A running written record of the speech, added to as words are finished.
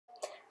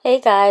Hey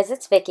guys,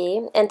 it's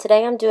Vicky, and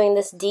today I'm doing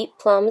this deep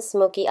plum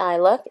smoky eye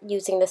look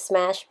using the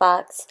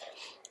Smashbox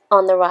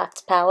on the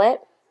Rocks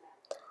palette.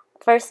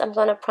 First, I'm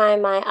going to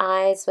prime my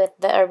eyes with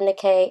the Urban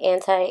Decay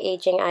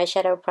Anti-Aging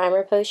Eyeshadow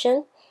Primer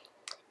Potion,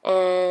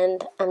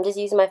 and I'm just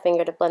using my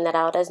finger to blend that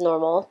out as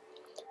normal.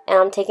 And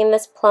I'm taking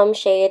this plum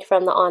shade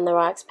from the On the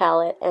Rocks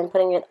palette and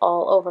putting it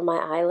all over my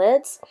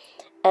eyelids,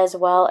 as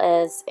well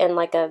as in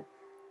like a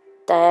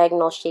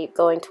diagonal shape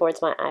going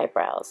towards my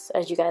eyebrows,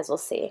 as you guys will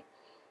see.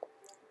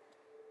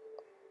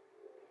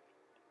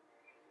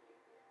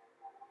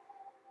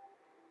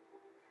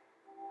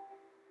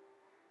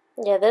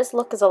 Yeah, this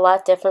look is a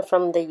lot different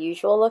from the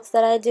usual looks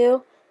that I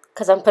do,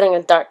 because I'm putting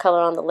a dark color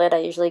on the lid. I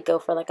usually go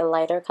for like a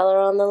lighter color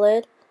on the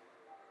lid.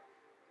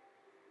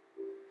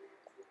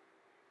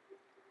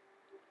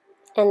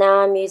 And now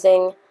I'm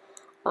using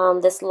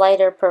this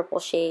lighter purple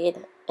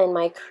shade in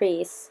my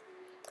crease.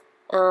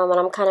 And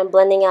I'm kind of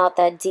blending out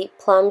that deep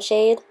plum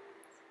shade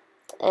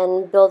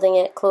and building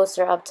it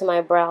closer up to my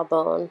brow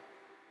bone.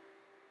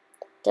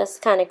 Just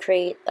kind of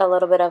create a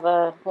little bit of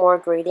a more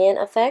gradient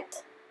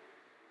effect.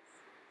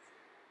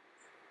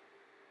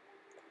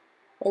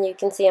 And you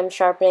can see I'm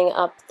sharpening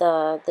up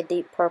the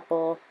deep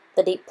purple,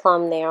 the deep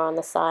plum there on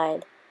the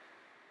side,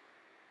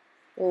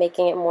 and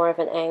making it more of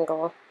an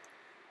angle.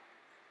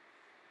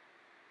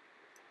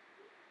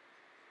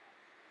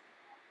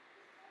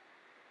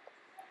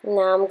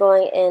 Now I'm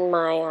going in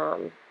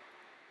my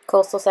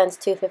Coastal Scents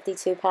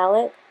 252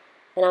 palette,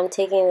 and I'm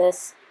taking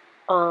this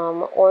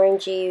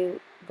orangey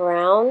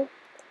brown,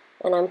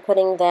 and I'm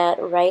putting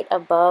that right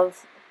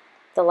above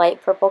the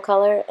light purple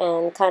color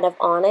and kind of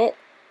on it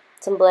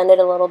to blend it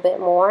a little bit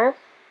more.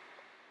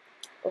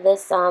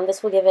 This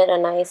will give it a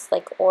nice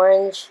like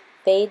orange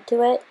fade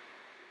to it,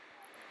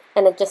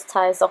 and it just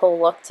ties the whole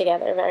look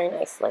together very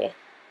nicely.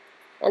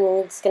 And then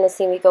you're just going to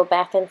see me go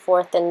back and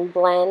forth and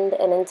blend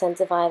and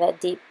intensify that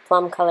deep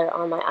plum color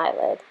on my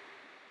eyelid.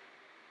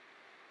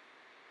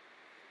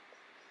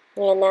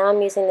 And now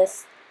I'm using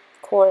this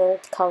corner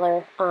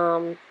color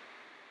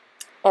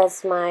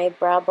as my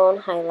brow bone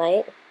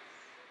highlight.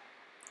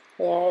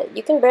 Yeah,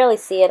 you can barely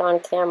see it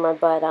on camera,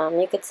 but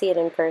you could see it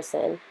in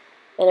person.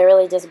 And it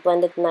really just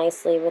blended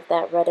nicely with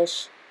that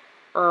reddish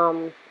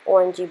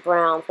orangey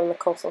brown from the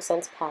Coastal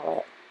Scents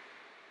palette.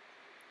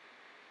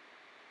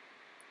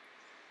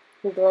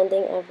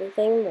 Blending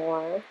everything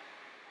more.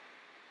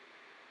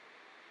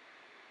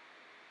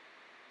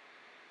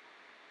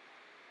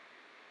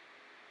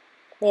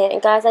 Yeah,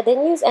 and guys, I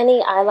didn't use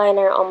any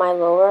eyeliner on my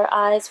lower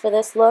eyes for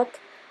this look.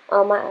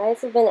 My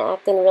eyes have been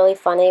acting really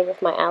funny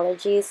with my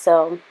allergies,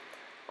 so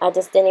I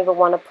just didn't even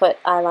want to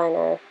put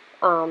eyeliner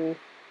on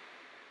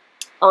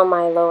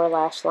my lower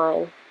lash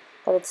line.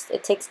 But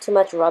it takes too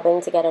much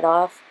rubbing to get it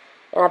off,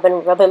 and I've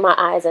been rubbing my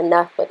eyes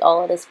enough with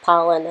all of this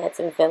pollen that's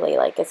in Philly,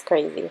 like it's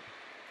crazy.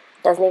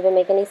 Doesn't even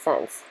make any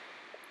sense.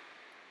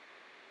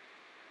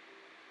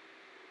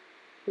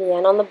 Yeah,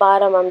 and on the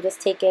bottom, I'm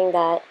just taking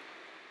that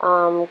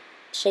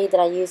shade that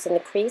I used in the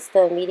crease,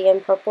 the medium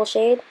purple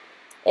shade,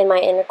 in my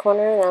inner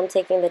corner, and I'm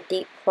taking the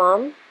deep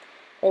plum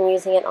and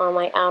using it on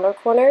my outer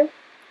corner.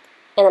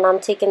 And then I'm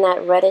taking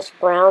that reddish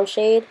brown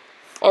shade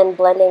and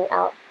blending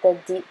out the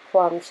deep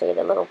plum shade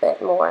a little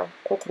bit more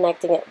and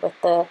connecting it with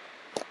the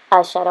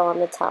eyeshadow on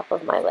the top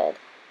of my lid.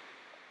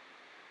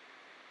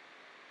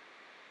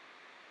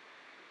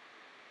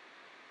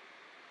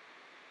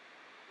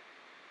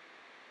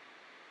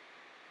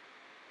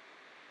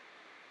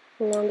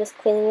 And I'm just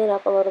cleaning it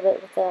up a little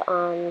bit with the,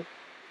 what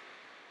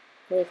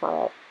do you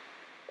call it?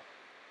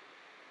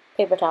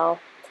 Paper towel.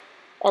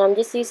 And I'm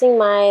just using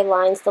my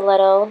Line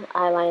Stiletto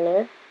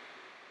eyeliner.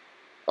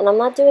 And I'm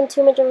not doing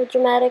too much of a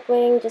dramatic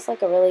wing, just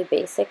like a really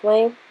basic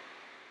wing,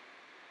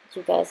 as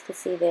you guys can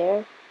see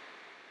there.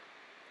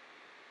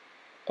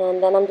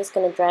 And then I'm just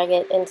going to drag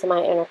it into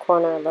my inner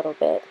corner a little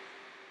bit.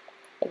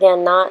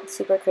 Again, not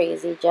super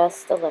crazy,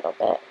 just a little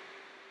bit.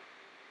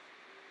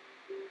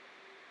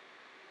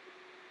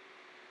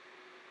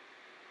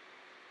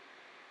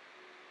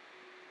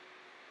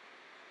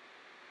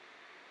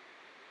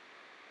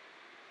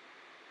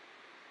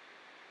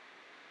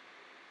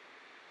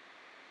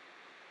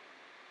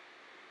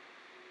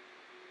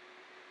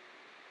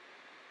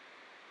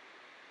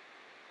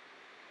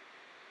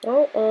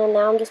 Alright, and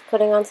now I'm just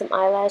putting on some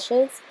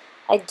eyelashes.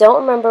 I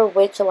don't remember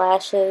which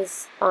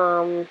lashes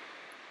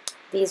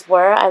these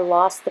were. I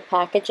lost the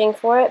packaging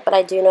for it, but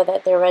I do know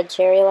that they're red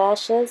cherry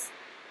lashes.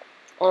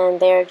 And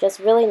they're just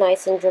really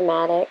nice and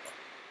dramatic.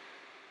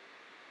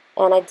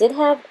 And I did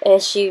have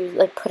issues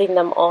like putting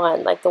them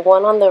on. Like the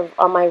one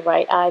on my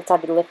right eye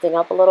started lifting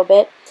up a little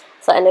bit.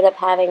 So I ended up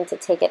having to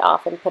take it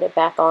off and put it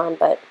back on,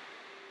 but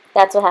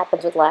that's what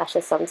happens with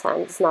lashes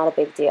sometimes. It's not a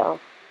big deal.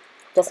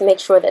 Just make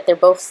sure that they're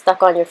both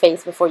stuck on your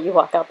face before you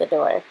walk out the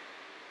door.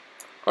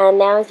 And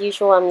now, as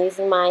usual, I'm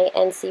using my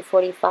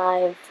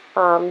NC45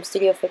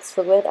 Studio Fix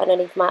Fluid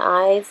underneath my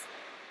eyes,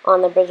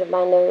 on the bridge of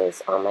my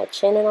nose, on my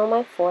chin, and on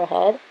my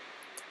forehead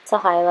to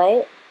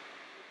highlight.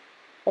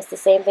 It's the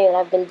same thing that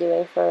I've been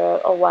doing for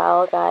a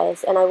while,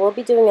 guys. And I will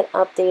be doing an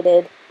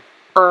updated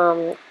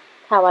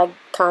how I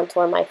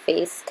contour my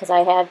face, because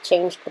I have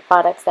changed the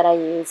products that I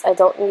use. I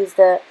don't use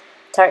the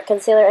Tarte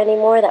concealer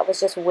anymore. That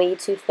was just way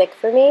too thick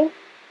for me.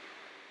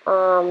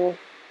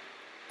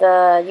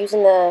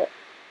 Using the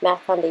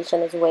MAC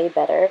foundation is way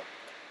better.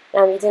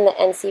 And I'm using the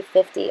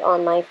NC50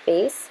 on my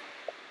face.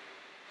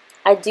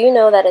 I do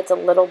know that it's a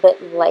little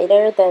bit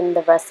lighter than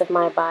the rest of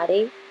my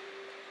body.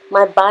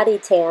 My body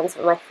tans,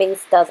 but my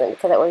face doesn't,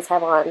 because I always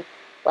have on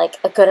like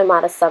a good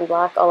amount of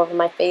sunblock all over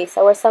my face.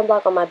 I wear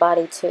sunblock on my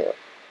body too,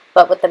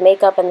 but with the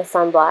makeup and the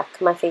sunblock,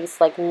 my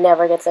face like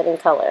never gets any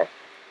color.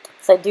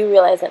 So I do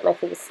realize that my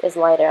face is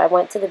lighter. I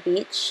went to the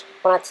beach,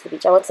 well, not to the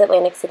beach, I went to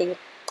Atlantic City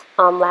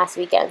last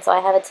weekend, so I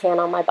have a tan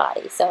on my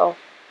body. So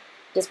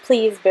just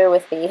please bear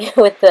with me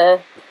with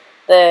the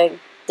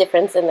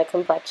difference in the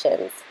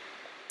complexions.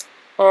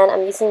 And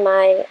I'm using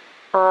my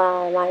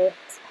I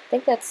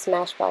think that's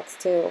Smashbox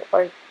too,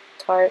 or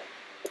Tarte,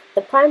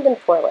 the Primed and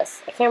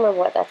Poreless. I can't remember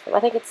what that's from. I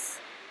think it's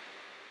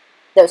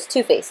those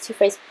Too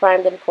Faced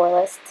Primed and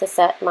Poreless to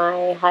set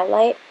my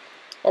highlight.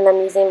 And I'm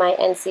using my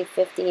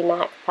NC50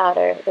 MAC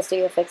powder, the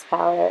Studio Fix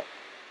powder,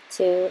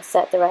 to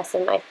set the rest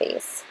of my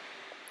face.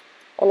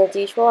 And as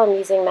usual, I'm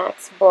using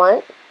MAC's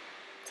Blunt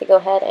to go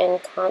ahead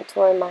and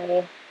contour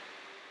my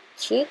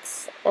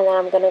cheeks. And then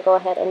I'm going to go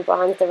ahead and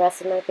bronze the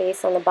rest of my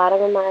face on the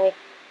bottom of my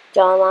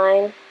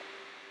jawline,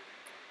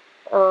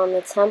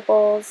 the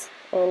temples,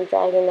 and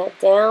dragging that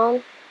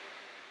down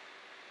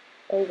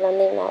and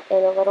blending that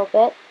in a little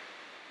bit.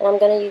 And I'm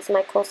going to use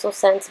my Coastal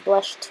Scents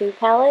Blush 2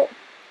 palette.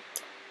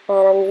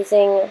 And I'm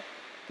using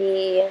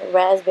the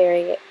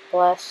raspberry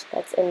blush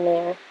that's in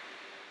there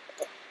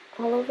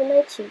all over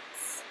my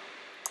cheeks.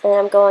 And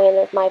I'm going in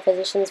with my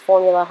Physicians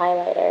Formula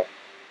highlighter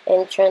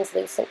in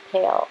Translucent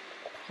Pearl.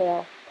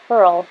 You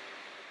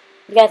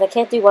guys, I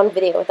can't do one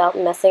video without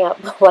messing up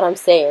what I'm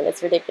saying.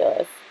 It's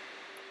ridiculous.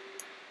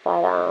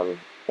 But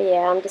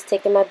yeah, I'm just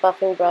taking my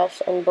buffing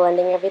brush and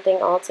blending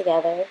everything all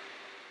together.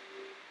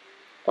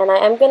 And I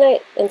am going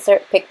to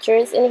insert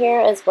pictures in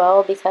here as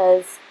well,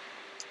 because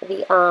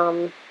the,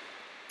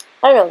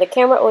 I don't know, the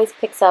camera always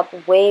picks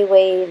up way,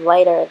 way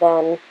lighter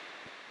than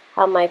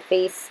how my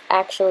face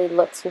actually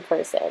looks in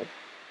person.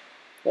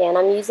 Yeah, and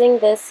I'm using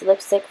this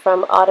lipstick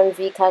from Autumn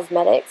V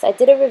Cosmetics. I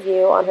did a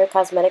review on her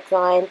cosmetics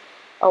line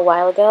a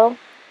while ago.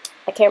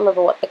 I can't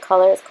remember what the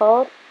color is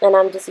called. And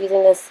I'm just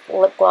using this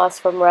lip gloss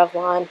from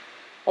Revlon.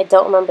 I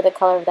don't remember the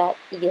color of that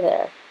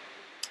either.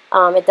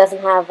 It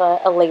doesn't have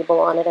a label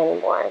on it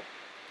anymore.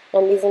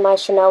 I'm using my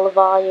Chanel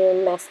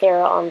Volume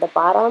mascara on the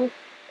bottom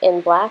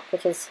in black,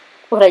 which is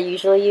what I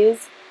usually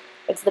use.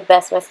 It's the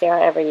best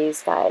mascara I ever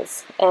used,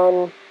 guys.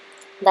 And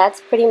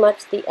that's pretty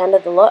much the end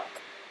of the look.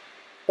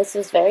 This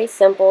was very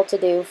simple to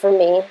do for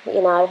me.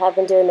 You know, I have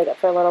been doing makeup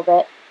for a little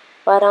bit.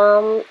 But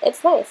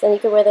it's nice, and you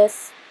can wear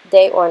this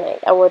day or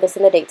night. I wore this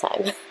in the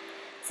daytime.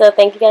 So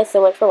thank you guys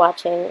so much for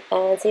watching,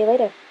 and see you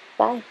later.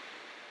 Bye.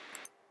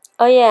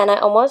 Oh yeah, and I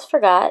almost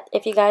forgot,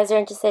 if you guys are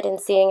interested in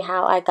seeing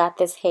how I got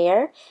this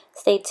hair,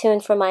 stay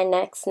tuned for my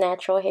next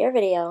natural hair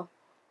video.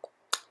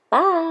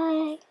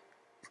 Bye!